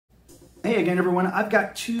Hey again, everyone. I've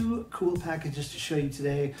got two cool packages to show you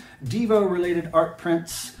today. DEVO related art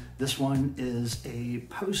prints. This one is a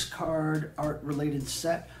postcard art related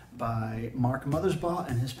set by Mark Mothersbaugh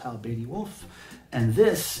and his pal Beatty Wolf. And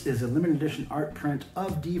this is a limited edition art print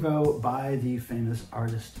of DEVO by the famous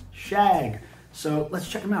artist Shag. So let's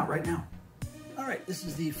check them out right now. All right, this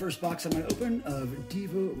is the first box I'm going to open of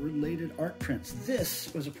DEVO related art prints.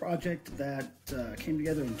 This was a project that came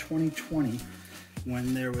together in 2020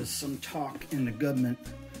 when there was some talk in the government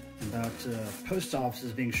about post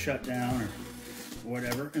offices being shut down or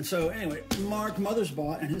whatever. And so anyway, Mark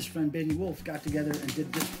Mothersbaugh and his friend Beatty Wolf got together and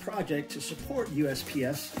did this project to support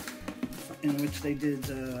USPS, in which they did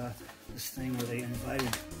this thing where they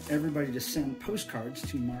invited everybody to send postcards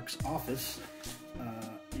to Mark's office,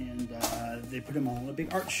 and they put them all in a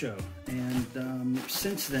big art show. And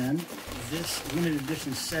since then, this limited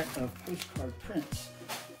edition set of postcard prints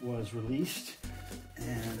was released,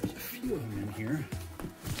 and there's a few of them in here.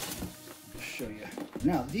 I'll show you.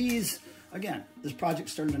 Now these, again, this project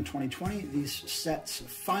started in 2020. These sets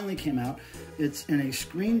finally came out. It's in a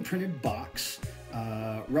screen printed box,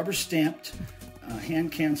 rubber stamped,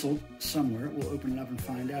 hand canceled somewhere. We'll open it up and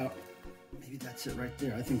find out. Maybe that's it right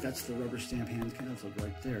there. I think that's the rubber stamp hand canceled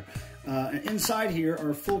right there. And inside here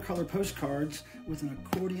are full color postcards with an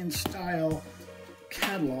accordion style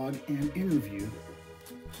catalog and interview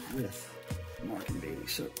with Mark and Beatty.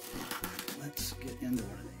 So let's get into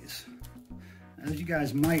one of these. As you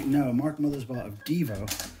guys might know, Mark Mothersbaugh of DEVO,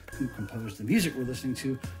 who composed the music we're listening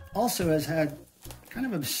to, also has had kind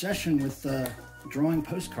of obsession with drawing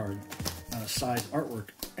postcard size artwork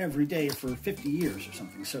every day for 50 years or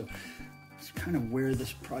something. So it's kind of where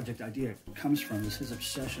this project idea comes from, is his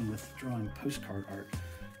obsession with drawing postcard art.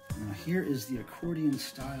 Now here is the accordion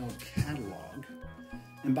style catalog.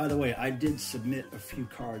 And by the way, I did submit a few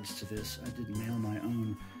cards to this. I did mail my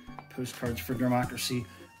own Postcards for Democracy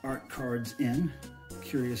art cards in.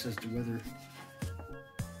 Curious as to whether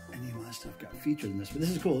any of my stuff got featured in this. But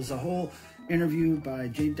this is cool. This is a whole interview by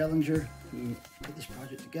Jay Dellinger, who put this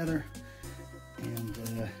project together and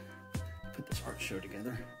put this art show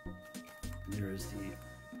together. And there is the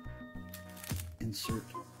insert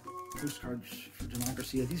Postcards for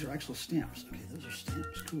Democracy. Yeah, these are actual stamps. Okay, those are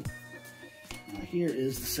stamps. Cool. Here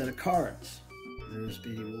is the set of cards. There's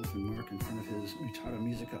Beatty Wolf and Mark in front of his Mutata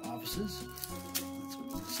Musica offices. Let's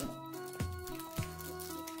open this up.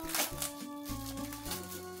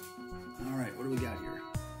 All right, what do we got here?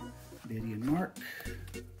 Beatty and Mark.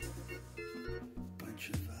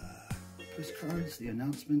 Bunch of postcards. The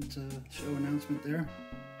announcement, show announcement there.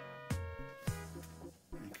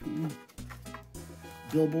 Very cool.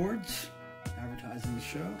 Billboards advertising the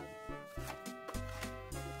show.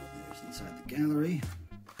 Inside the gallery.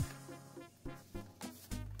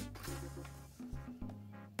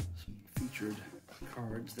 Some featured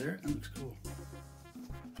cards there. That looks cool.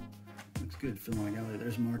 Looks good. Filling the gallery.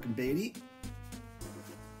 There's Mark and Beatty.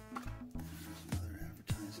 There's another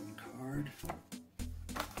advertising card.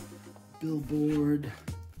 Billboard.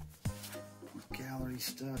 Gallery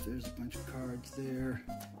stuff. There's a bunch of cards there.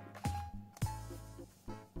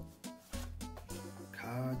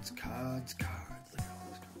 Cards. Look at all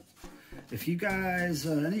those cards. If you guys,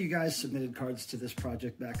 any of you guys submitted cards to this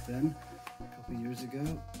project back then, a couple years ago,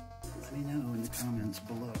 let me know in the comments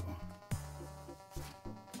below.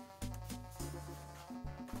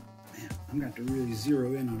 Man, I'm going to have to really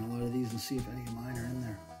zero in on a lot of these and see if any of mine are in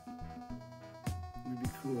there. It would be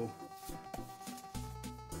cool.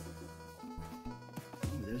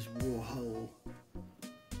 Ooh, there's Warhol,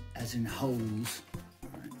 as in holes.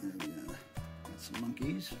 All right, there we go. Got some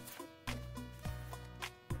monkeys.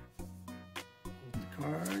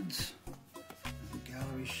 Cards, the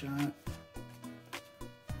gallery shot,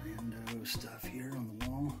 rando stuff here on the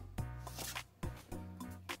wall.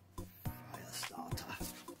 Firestarter.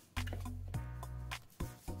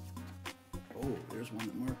 Oh, there's one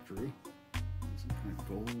that Mark drew. Some kind of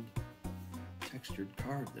gold textured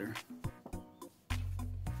card there.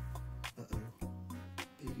 Uh-oh.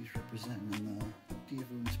 Beatty's representing in the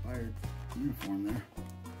DEVO inspired uniform there.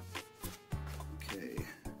 Okay.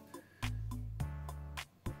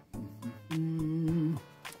 Is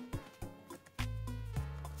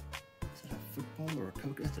that a football or a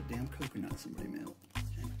coconut? That's a damn coconut somebody mailed.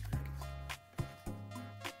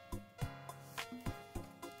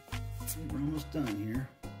 We're almost done here.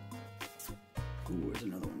 Ooh, there's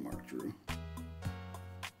another one Mark drew.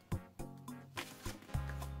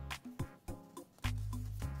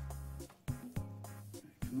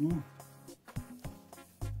 Very cool.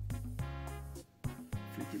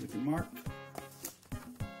 Freaky looking Mark.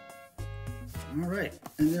 All right,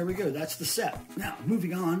 and there we go. That's the set. Now,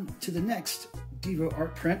 moving on to the next DEVO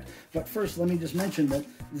art print. But first, let me just mention that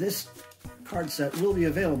this card set will be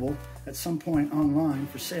available at some point online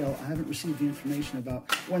for sale. I haven't received the information about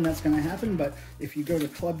when that's going to happen, but if you go to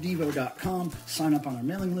clubdevo.com, sign up on our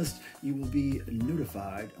mailing list, you will be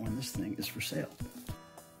notified when this thing is for sale.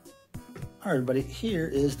 All right, everybody, here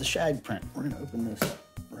is the shag print. We're going to open this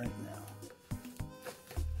right now.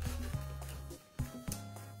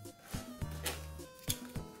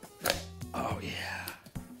 Oh, yeah.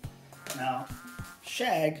 Now,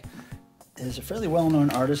 Shag is a fairly well-known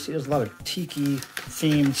artist. He does a lot of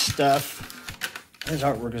tiki-themed stuff. His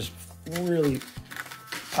artwork is really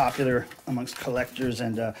popular amongst collectors,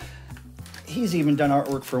 and he's even done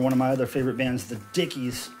artwork for one of my other favorite bands, the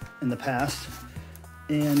Dickies, in the past.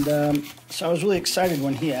 And so I was really excited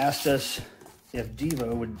when he asked us if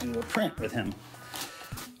DEVO would do a print with him,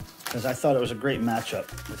 because I thought it was a great matchup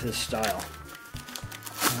with his style.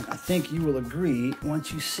 And I think you will agree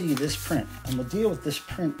once you see this print. And the deal with this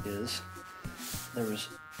print is there was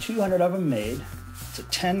 200 of them made. It's a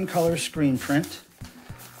 10-color screen print.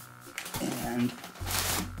 And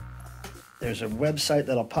there's a website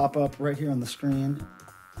that'll pop up right here on the screen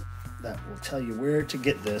that will tell you where to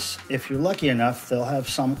get this. If you're lucky enough, they'll have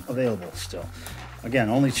some available still. Again,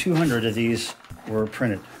 only 200 of these were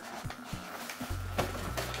printed.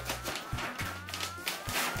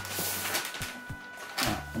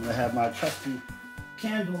 I'm going to have my trusty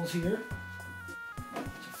candles here to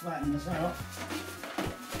flatten this out.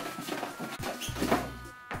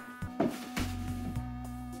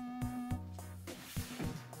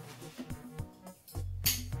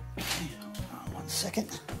 Hold on one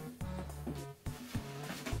second.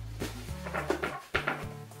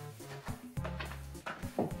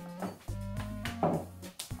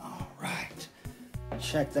 All right.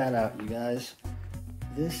 Check that out, you guys.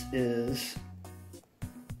 This is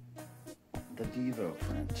the DEVO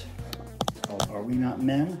print. It's called Are We Not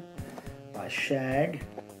Men by Shag.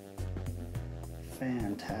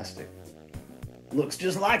 Fantastic. Looks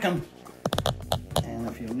just like him. And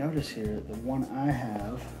if you notice here, the one I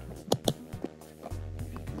have,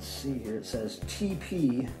 if you can see here, it says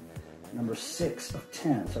TP number 6 of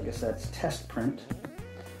 10. So I guess that's test print.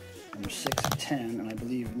 Number 6 of 10. And I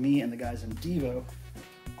believe me and the guys in DEVO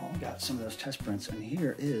all got some of those test prints. And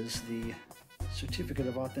here is the certificate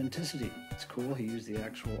of authenticity. It's cool. He used the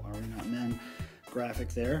actual Are We Not Men graphic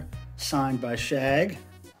there, signed by Shag.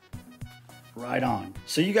 Right on.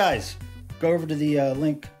 So you guys go over to the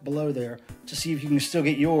link below there to see if you can still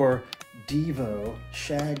get your DEVO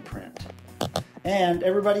Shag print. And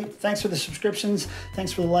everybody, thanks for the subscriptions.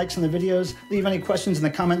 Thanks for the likes on the videos. Leave any questions in the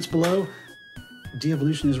comments below.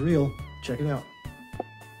 De-evolution is real. Check it out.